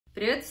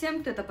Привет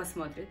всем, кто это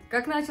посмотрит.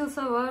 Как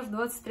начался ваш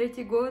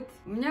 23-й год?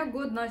 У меня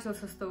год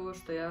начался с того,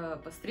 что я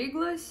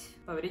постриглась,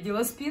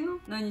 повредила спину,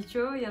 но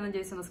ничего, я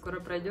надеюсь, она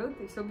скоро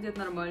пройдет и все будет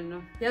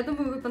нормально. Я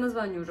думаю, вы по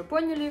названию уже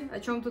поняли, о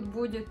чем тут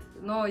будет,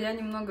 но я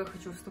немного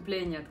хочу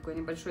вступление такое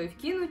небольшое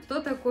вкинуть.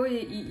 Что такое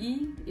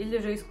ИИ или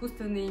же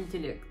искусственный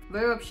интеллект?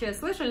 Вы вообще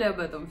слышали об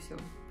этом всем?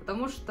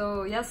 Потому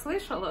что я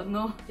слышала,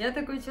 но я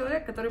такой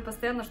человек, который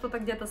постоянно что-то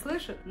где-то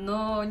слышит,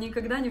 но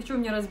никогда ни в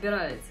чем не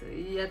разбирается.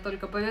 И я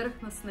только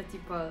поверхностно,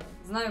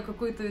 знаю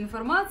какую-то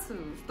информацию,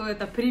 что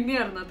это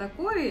примерно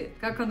такое,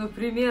 как оно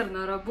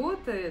примерно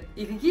работает,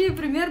 и какие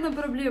примерно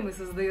проблемы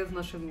создает в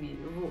нашем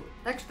мире. Вот.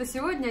 Так что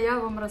сегодня я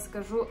вам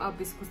расскажу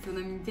об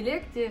искусственном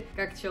интеллекте,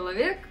 как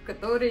человек,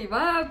 который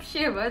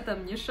вообще в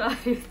этом не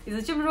шарит. И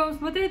зачем же вам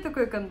смотреть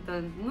такой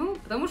контент? Ну,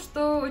 потому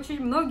что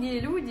очень многие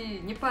люди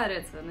не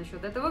парятся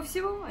насчет этого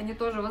всего. Они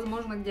тоже,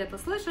 возможно, где-то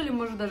слышали,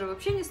 может, даже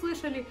вообще не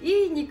слышали,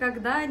 и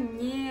никогда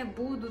не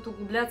будут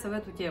углубляться в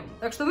эту тему.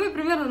 Так что вы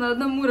примерно на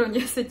одном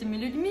уровне с этими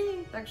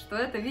людьми, так что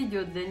это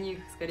видео для них,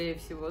 скорее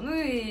всего. Ну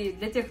и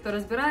для тех, кто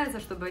разбирается,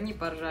 чтобы они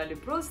поржали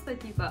просто,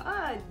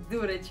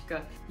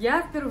 дурочка.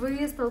 Я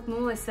впервые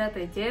столкнулась с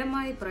этой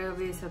темой, про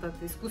весь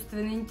этот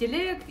искусственный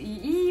интеллект,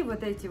 и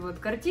вот эти вот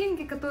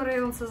картинки,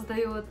 которые он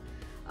создает.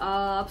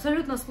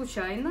 Абсолютно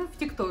случайно в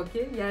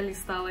ТикТоке, я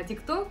листала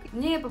ТикТок,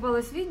 мне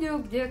попалось видео,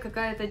 где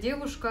какая-то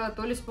девушка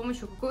то ли с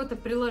помощью какого-то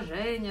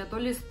приложения, то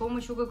ли с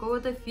помощью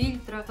какого-то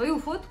фильтра свою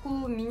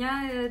фотку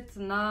меняет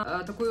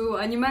на такую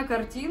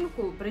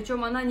аниме-картинку,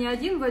 причем она не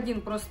один в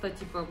один, просто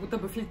будто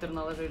бы фильтр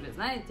наложили,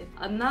 знаете.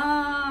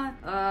 Она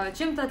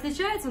чем-то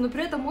отличается, но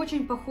при этом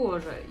очень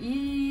похожа,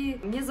 и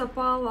мне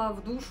запало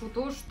в душу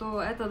то, что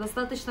это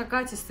достаточно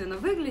качественно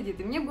выглядит,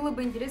 и мне было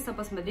бы интересно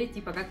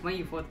посмотреть, как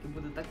мои фотки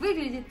будут так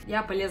выглядеть.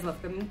 Я полезла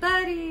в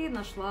комментарии,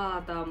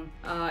 нашла там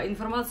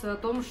информацию о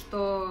том,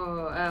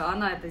 что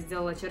она это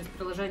сделала через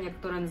приложение,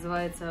 которое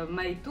называется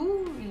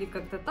Незу или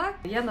как-то так.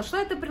 Я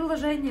нашла это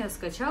приложение,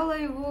 скачала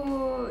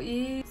его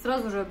и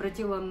сразу же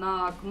обратила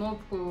на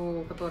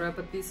кнопку, которая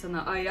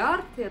подписана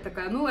iArt. Я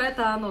такая, ну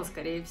это оно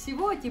скорее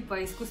всего,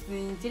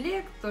 искусственный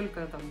интеллект,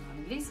 только там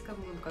на английском,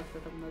 он как-то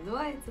там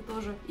называется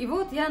тоже. И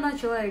вот я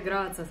начала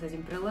играться с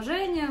этим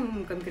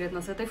приложением,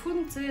 конкретно с этой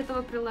функцией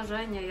этого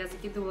приложения. Я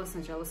закидывала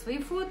сначала свои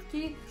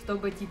фотки,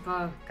 чтобы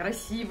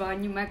красиво,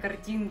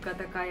 аниме-картинка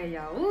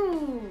такая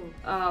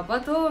А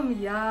потом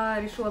я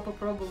решила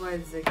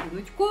попробовать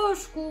закинуть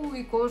кошку,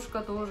 и кошка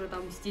тоже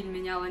там стиль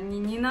меняла.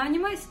 Не на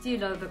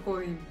аниме-стиль, а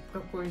такой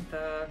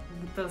какой-то,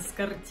 будто с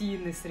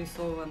картины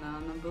срисована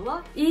она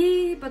была.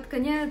 И под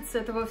конец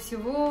этого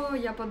всего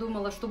я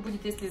подумала, что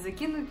будет, если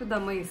закинуть туда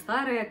мои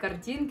старые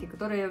картинки,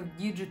 которые я в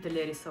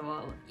диджитале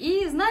рисовала.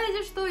 И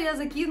знаете что? Я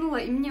закинула,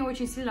 и мне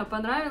очень сильно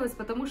понравилось,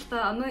 потому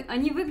что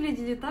они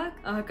выглядели так,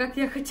 как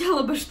я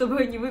хотела бы, чтобы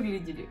они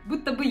выглядели.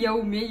 Будто бы я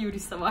умею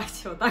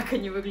рисовать, вот так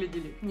они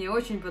выглядели. Мне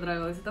очень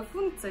понравилась эта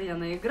функция, я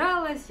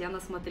наигралась, я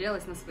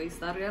насмотрелась на свои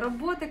старые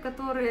работы,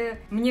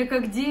 которые мне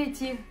как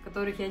дети,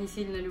 которых я не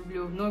сильно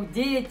люблю, но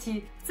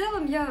дети. В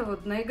целом я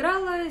вот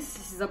наигралась,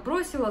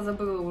 забросила,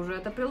 забыла уже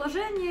это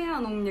приложение,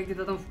 оно у меня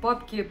где-то там в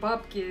папке,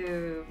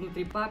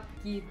 внутри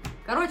папки.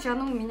 Короче,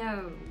 оно у меня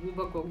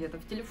глубоко где-то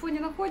в телефоне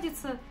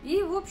находится.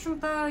 И, в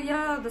общем-то,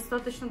 я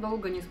достаточно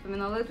долго не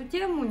вспоминала эту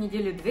тему,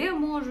 недели 2,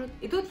 может.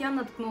 И тут я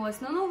наткнулась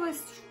на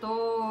новость,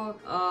 что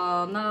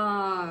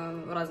на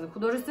разных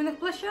художественных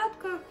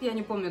площадках, я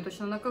не помню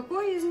точно на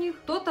какой из них,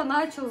 кто-то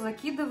начал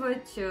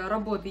закидывать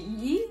работы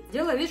ИИ,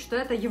 делая вид, что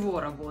это его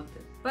работы.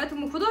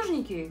 Поэтому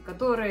художники,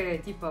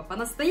 которые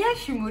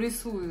по-настоящему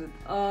рисуют,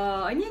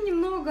 они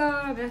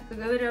немного, мягко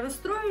говоря,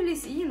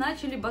 расстроились и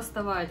начали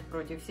бастовать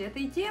против всей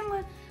этой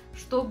темы,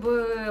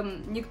 чтобы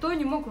никто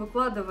не мог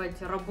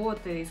выкладывать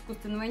работы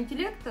искусственного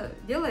интеллекта,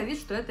 делая вид,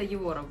 что это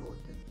его работы.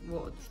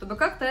 Вот. Чтобы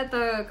как-то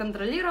это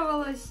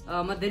контролировалось,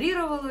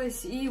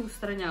 модерировалось и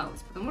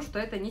устранялось, потому что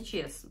это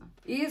нечестно.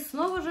 И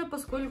снова же,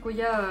 поскольку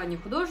я не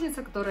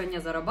художница, которая не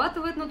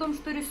зарабатывает на том,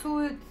 что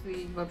рисует,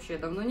 и вообще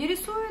давно не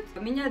рисует,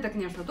 меня это,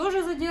 конечно,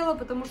 тоже задело,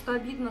 потому что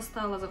обидно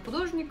стало за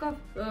художников.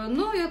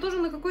 Но я тоже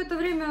на какое-то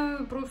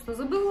время просто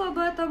забыла об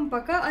этом,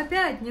 пока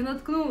опять не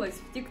наткнулась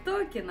в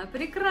ТикТоке на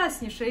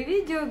прекраснейшее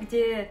видео,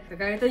 где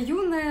какая-то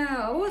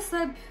юная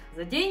особь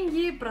за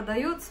деньги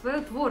продает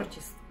свое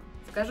творчество.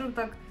 Скажем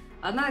так,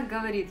 она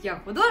говорит, я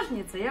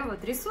художница, я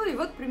вот рисую, и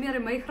вот примеры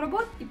моих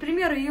работ. И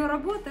примеры ее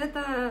работ —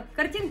 это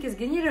картинки,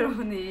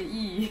 сгенерированные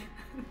ИИ.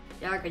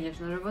 Я,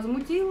 конечно же,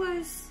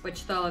 возмутилась,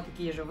 почитала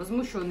такие же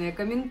возмущенные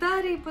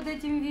комментарии под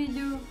этим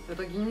видео. В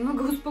итоге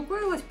немного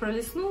успокоилась,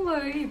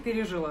 пролистнула и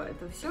пережила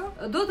это все.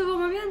 До того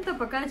момента,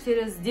 пока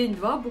через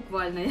день-два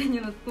буквально я не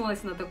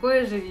наткнулась на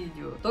такое же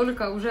видео,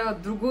 только уже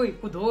от другой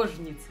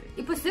художницы.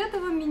 И после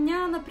этого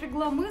меня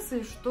напрягла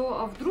мысль, что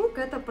а вдруг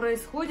это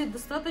происходит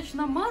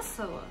достаточно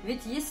массово?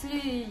 Ведь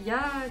если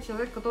я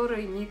человек,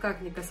 который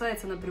никак не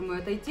касается напрямую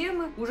этой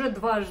темы, уже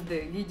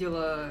дважды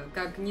видела,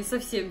 как не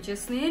совсем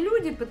честные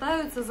люди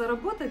пытаются заработать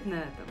заработать на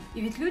этом.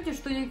 И ведь люди,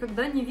 что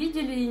никогда не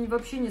видели и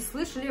вообще не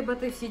слышали об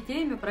этой всей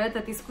теме, про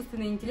этот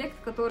искусственный интеллект,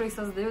 который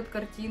создает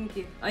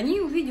картинки, они,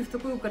 увидев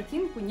такую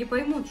картинку, не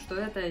поймут, что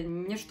это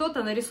не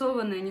что-то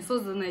нарисованное, не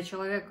созданное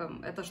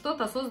человеком, это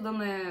что-то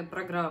созданное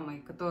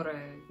программой,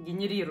 которая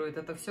генерирует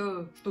это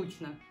все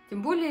штучно.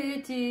 Тем более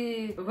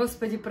эти,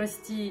 господи,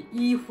 прости,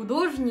 и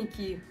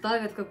художники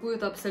ставят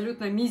какую-то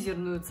абсолютно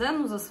мизерную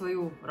цену за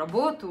свою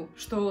работу,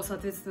 что,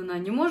 соответственно,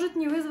 не может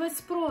не вызвать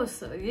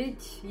спроса.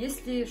 Ведь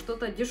если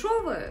что-то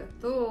дешевое,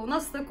 то у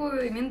нас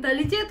такой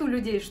менталитет у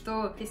людей,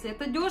 что если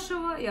это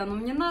дешево и оно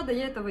мне надо,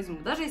 я это возьму.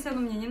 Даже если оно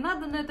мне не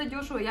надо, но это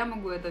дешево, я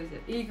могу это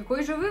взять. И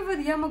какой же вывод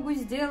я могу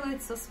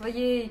сделать со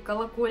своей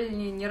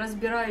колокольни, не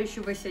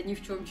разбирающегося ни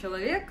в чем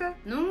человека?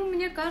 Ну,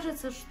 мне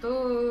кажется,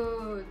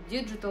 что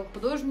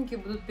диджитал-художники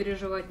будут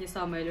переживать не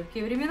самые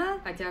легкие времена,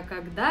 хотя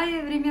когда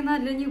и времена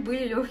для них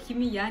были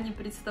легкими, я не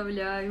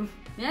представляю.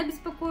 Меня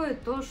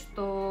беспокоит то,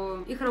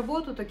 что их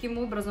работу таким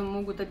образом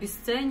могут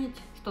обесценить,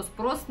 что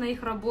спрос на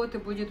их работы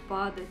будет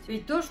падать.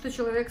 Ведь то, что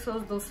человек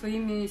создал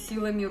своими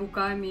силами,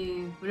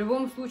 руками, в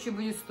любом случае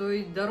будет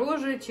стоить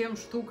дороже, чем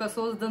штука,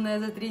 созданная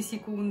за 3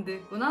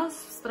 секунды. У нас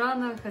в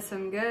странах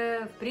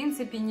СНГ в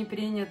принципе не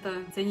принято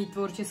ценить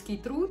творческий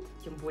труд,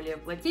 тем более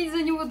платить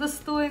за него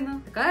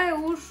достойно. Такая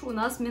уж у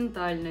нас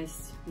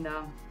ментальность.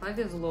 Да,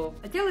 повезло.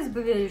 Хотелось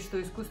бы верить,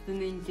 что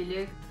искусственный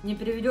интеллект не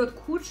приведет к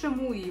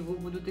худшему и его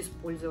будут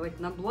использовать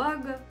на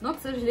благо, но, к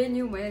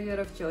сожалению, моя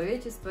вера в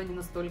человечество не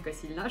настолько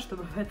сильна,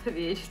 чтобы в это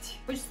верить.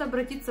 Хочется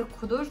обратиться к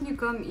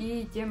художникам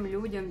и тем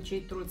людям,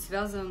 чей труд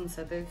связан с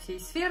этой всей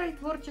сферой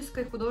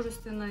творческой,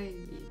 художественной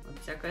и вот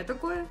всякое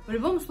такое. В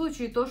любом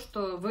случае, то,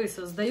 что вы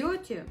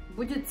создаете,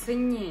 будет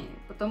ценнее,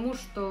 потому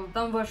что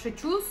там ваши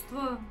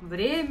чувства,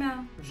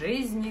 время,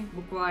 жизни,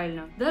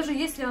 буквально. Даже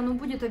если оно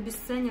будет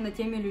обесценено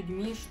теми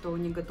людьми, что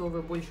не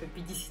готовы больше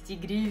 50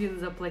 гривен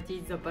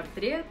заплатить за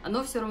портрет,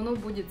 оно все равно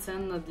будет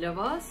ценно для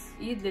вас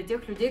и для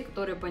тех людей,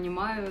 которые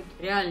понимают,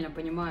 реально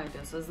понимают и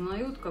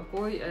осознают,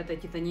 какой это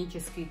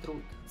титанический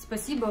труд.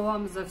 Спасибо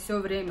вам за все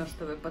время,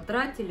 что вы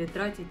потратили,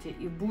 тратите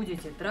и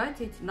будете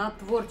тратить на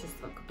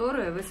творчество,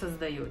 которое вы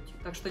создаете.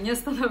 Так что не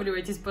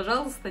останавливайтесь,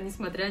 пожалуйста,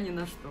 несмотря ни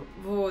на что.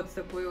 Вот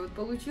такое вот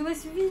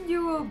получилось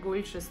видео,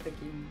 больше с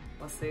таким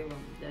посылом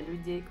для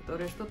людей,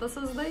 которые что-то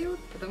создают,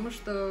 потому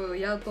что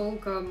я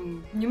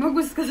толком не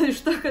могу сказать,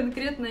 что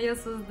конкретно я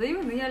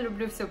создаю, но я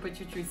люблю все по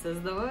чуть-чуть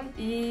создавать,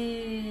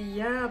 и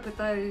я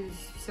пытаюсь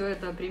все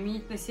это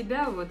применить на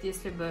себя. Вот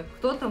если бы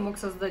кто-то мог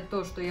создать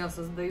то, что я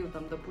создаю,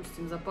 там,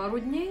 допустим, за пару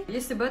дней,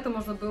 если бы это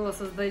можно было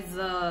создать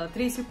за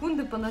 3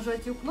 секунды по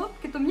нажатию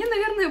кнопки, то мне,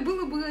 наверное,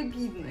 было бы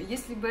обидно.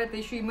 Если бы это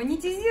еще и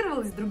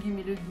монетизировалось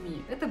другими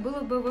людьми, это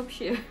было бы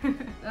вообще...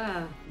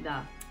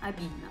 Да.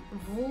 Обидно.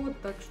 Вот,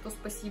 так что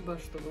спасибо,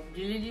 что вы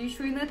уделили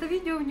еще и на это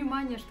видео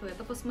внимание, что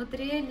это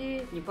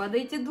посмотрели. Не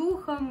падайте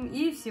духом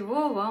и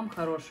всего вам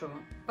хорошего.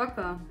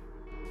 Пока!